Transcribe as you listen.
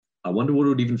I wonder what it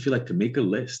would even feel like to make a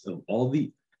list of all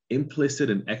the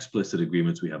implicit and explicit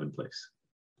agreements we have in place.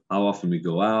 How often we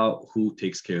go out, who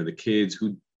takes care of the kids,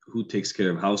 who takes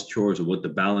care of house chores, or what the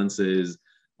balance is.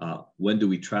 When do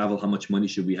we travel? How much money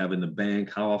should we have in the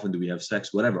bank? How often do we have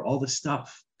sex? Whatever, all the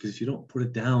stuff. Because if you don't put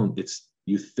it down,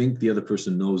 you think the other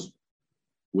person knows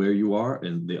where you are,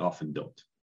 and they often don't.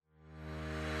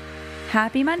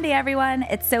 Happy Monday, everyone.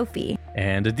 It's Sophie.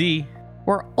 And Adi.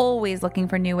 We're always looking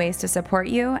for new ways to support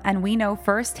you, and we know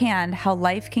firsthand how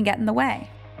life can get in the way.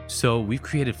 So we've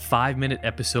created 5-minute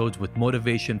episodes with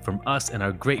motivation from us and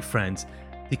our great friends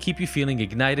to keep you feeling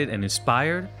ignited and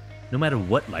inspired no matter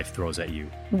what life throws at you.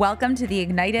 Welcome to the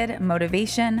Ignited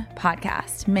Motivation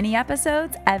Podcast. Mini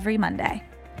episodes every Monday.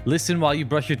 Listen while you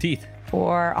brush your teeth.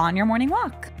 Or on your morning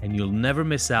walk. And you'll never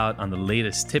miss out on the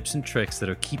latest tips and tricks that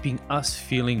are keeping us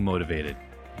feeling motivated.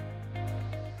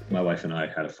 My wife and I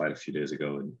had a fight a few days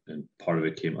ago, and part of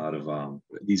it came out of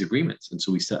these agreements. And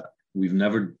so we've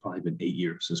never, probably been 8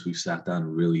 years since we've sat down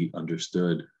and really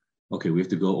understood, okay, we have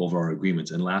to go over our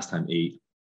agreements. And last time, 8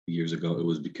 years ago, it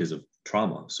was because of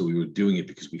trauma. So we were doing it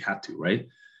because we had to, right?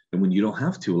 And when you don't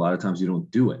have to, a lot of times you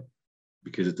don't do it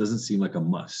because it doesn't seem like a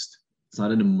must. It's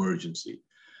not an emergency.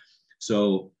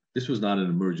 So this was not an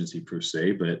emergency per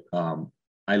se, but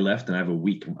I left and I have a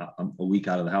week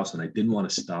out of the house, and I didn't want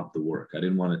to stop the work. I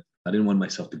didn't want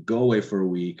myself to go away for a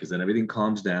week, because then everything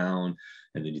calms down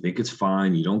and then you think it's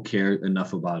fine. You don't care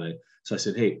enough about it. So I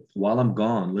said, hey, while I'm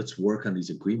gone, let's work on these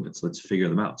agreements. Let's figure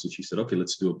them out. So she said, okay,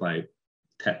 let's do it by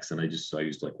text. And I used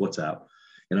like WhatsApp,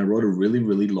 and I wrote a really,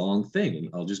 really long thing. And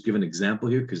I'll just give an example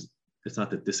here, because it's not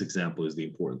that this example is the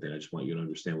important thing. I just want you to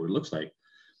understand what it looks like.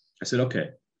 I said,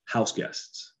 okay, house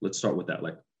guests. Let's start with that.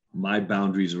 Like, my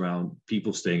boundaries around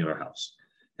people staying at our house.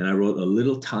 And I wrote a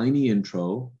little tiny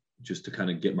intro just to kind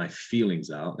of get my feelings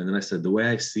out. And then I said, the way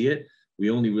I see it, we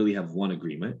only really have one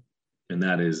agreement. And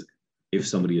that is, if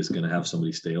somebody is going to have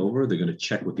somebody stay over, they're going to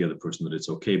check with the other person that it's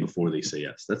okay before they say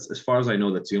yes. That's, as far as I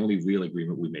know, that's the only real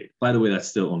agreement we made. By the way, that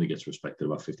still only gets respected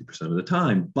about 50% of the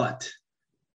time, but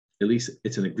at least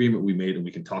it's an agreement we made and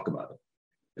we can talk about it.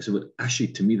 I said, but actually,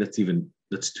 to me,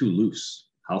 that's too loose.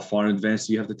 How far in advance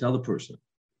do you have to tell the person?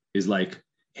 Is like,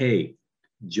 hey,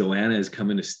 Joanna is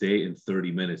coming to stay in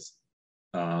 30 minutes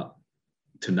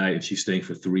tonight, and she's staying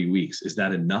for 3 weeks. Is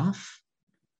that enough?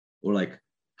 Or like,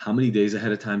 how many days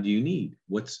ahead of time do you need?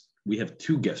 We have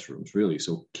 2 guest rooms, really.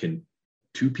 So can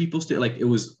 2 people stay? Like,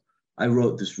 I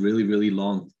wrote this really, really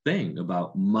long thing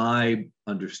about my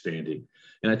understanding.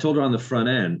 And I told her on the front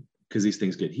end, because these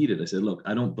things get heated, I said, look,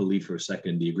 I don't believe for a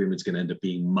second the agreement's going to end up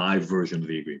being my version of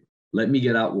the agreement. Let me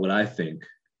get out what I think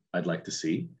I'd like to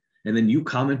see. And then you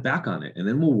comment back on it. And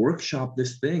then we'll workshop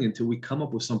this thing until we come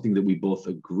up with something that we both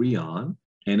agree on.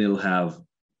 And it'll have,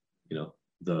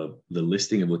 the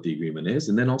listing of what the agreement is.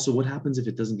 And then also what happens if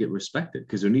it doesn't get respected?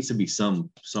 Because there needs to be something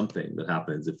that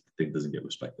happens if the thing doesn't get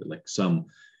respected. Like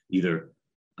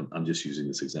I'm just using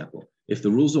this example. If the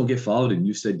rules don't get followed and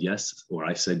you said yes, or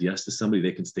I said yes to somebody,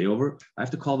 they can stay over. I have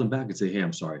to call them back and say, hey,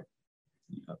 I'm sorry.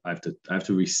 I have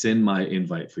to rescind my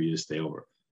invite for you to stay over.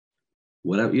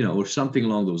 Whatever, or something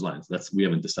along those lines. We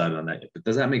haven't decided on that yet. But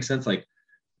does that make sense? Like,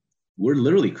 we're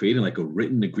literally creating like a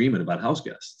written agreement about house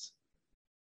guests.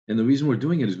 And the reason we're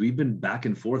doing it is we've been back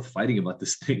and forth fighting about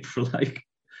this thing for like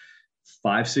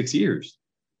 5-6 years.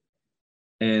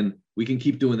 And we can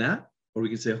keep doing that, or we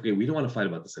can say, okay, we don't want to fight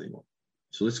about this anymore.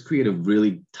 So let's create a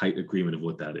really tight agreement of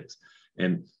what that is.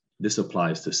 And this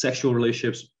applies to sexual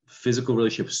relationships, physical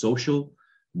relationships, social,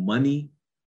 money,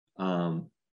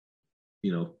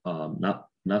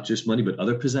 not just money, but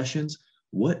other possessions,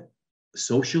 what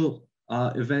social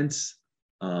events,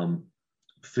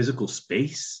 physical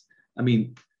space. I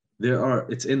mean,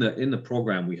 it's in the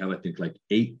program. We have, I think, like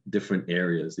 8 different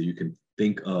areas that you can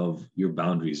think of your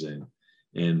boundaries in.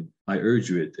 And I urge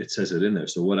you, it says it in there.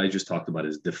 So what I just talked about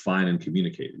is define and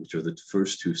communicate, which are the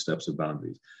first 2 steps of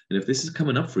boundaries. And if this is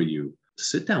coming up for you,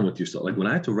 sit down with yourself. Like, when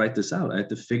I had to write this out, I had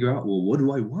to figure out, well, what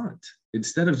do I want?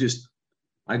 Instead of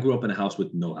I grew up in a house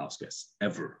with no house guests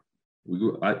ever.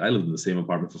 I lived in the same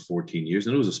apartment for 14 years,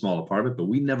 and it was a small apartment, but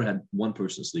we never had one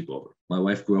person sleep over. My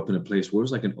wife grew up in a place where it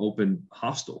was like an open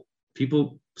hostel.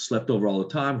 People slept over all the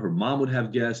time. Her mom would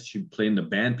have guests. She'd play in the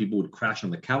band. People would crash on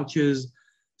the couches.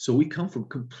 So we come from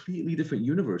completely different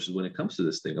universes when it comes to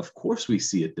this thing. Of course, we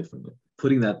see it differently.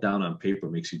 Putting that down on paper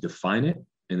makes you define it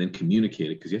and then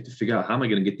communicate it, because you have to figure out, how am I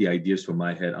going to get the ideas from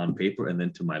my head on paper and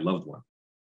then to my loved one?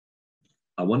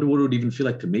 I wonder what it would even feel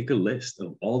like to make a list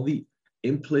of all the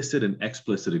implicit and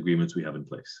explicit agreements we have in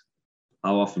place.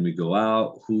 How often we go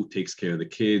out, who takes care of the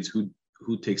kids, who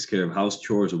takes care of house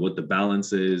chores, or what the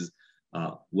balance is.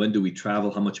 When do we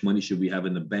travel? How much money should we have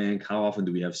in the bank? How often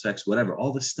do we have sex? Whatever,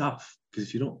 all this stuff. Because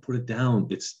if you don't put it down,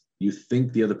 you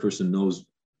think the other person knows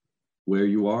where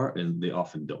you are, and they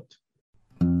often don't.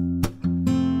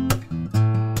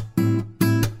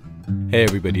 Hey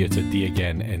everybody, it's Adi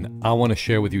again, and I want to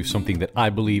share with you something that I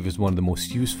believe is one of the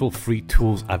most useful free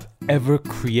tools I've ever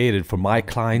created for my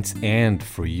clients and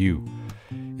for you.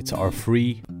 It's our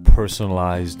free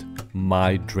personalized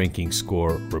My Drinking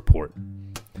Score report.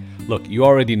 Look, you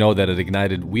already know that at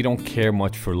Ignited, we don't care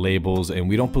much for labels, and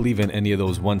we don't believe in any of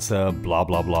those once a blah,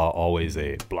 blah, blah, always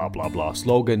a blah, blah, blah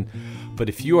slogan. But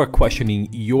if you are questioning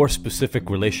your specific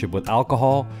relationship with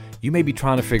alcohol, you may be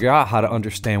trying to figure out how to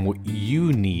understand what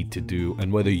you need to do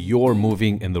and whether you're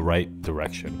moving in the right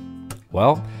direction.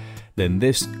 Well, then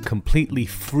this completely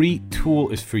free tool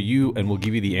is for you and will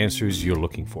give you the answers you're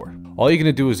looking for. All you're going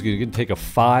to do is you're going to take a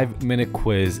 5-minute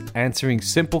quiz answering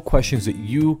simple questions that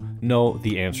you know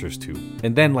the answers to.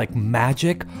 And then, like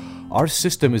magic, our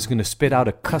system is going to spit out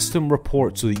a custom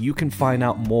report so that you can find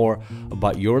out more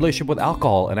about your relationship with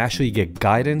alcohol and actually get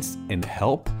guidance and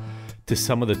help to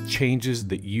some of the changes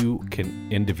that you can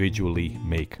individually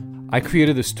make. I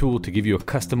created this tool to give you a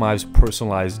customized,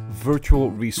 personalized virtual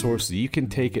resource that you can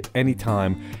take at any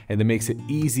time, and that makes it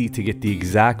easy to get the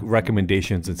exact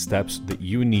recommendations and steps that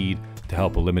you need to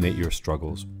help eliminate your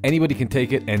struggles. Anybody can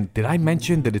take it, and did I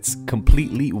mention that it's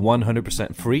completely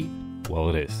 100% free? Well,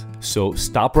 it is. So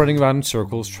stop running around in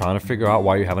circles trying to figure out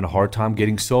why you're having a hard time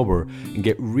getting sober, and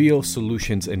get real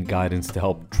solutions and guidance to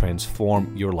help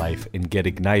transform your life and get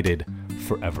ignited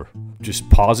forever. Just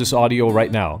pause this audio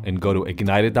right now and go to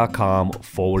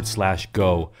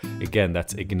ignited.com/go. Again,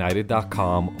 that's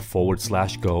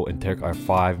ignited.com/go and take our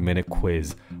 5-minute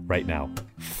quiz right now.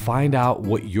 Find out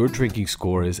what your drinking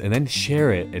score is and then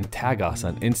share it and tag us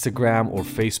on Instagram or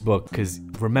Facebook, because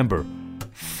remember,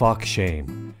 fuck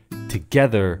shame.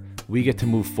 Together, we get to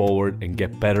move forward and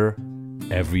get better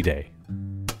every day.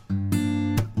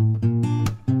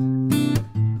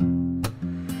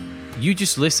 You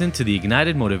just listened to the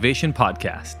Ignited Motivation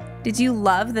Podcast. Did you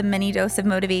love the mini dose of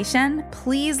motivation?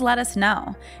 Please let us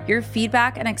know. Your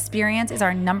feedback and experience is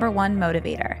our #1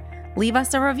 motivator. Leave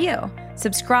us a review,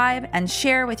 subscribe, and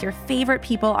share with your favorite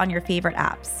people on your favorite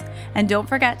apps. And don't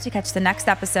forget to catch the next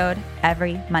episode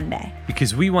every Monday.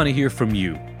 Because we want to hear from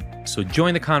you. So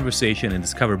join the conversation and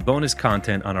discover bonus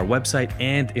content on our website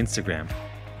and Instagram.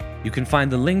 You can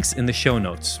find the links in the show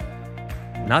notes.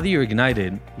 Now that you're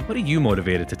ignited, what are you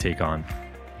motivated to take on?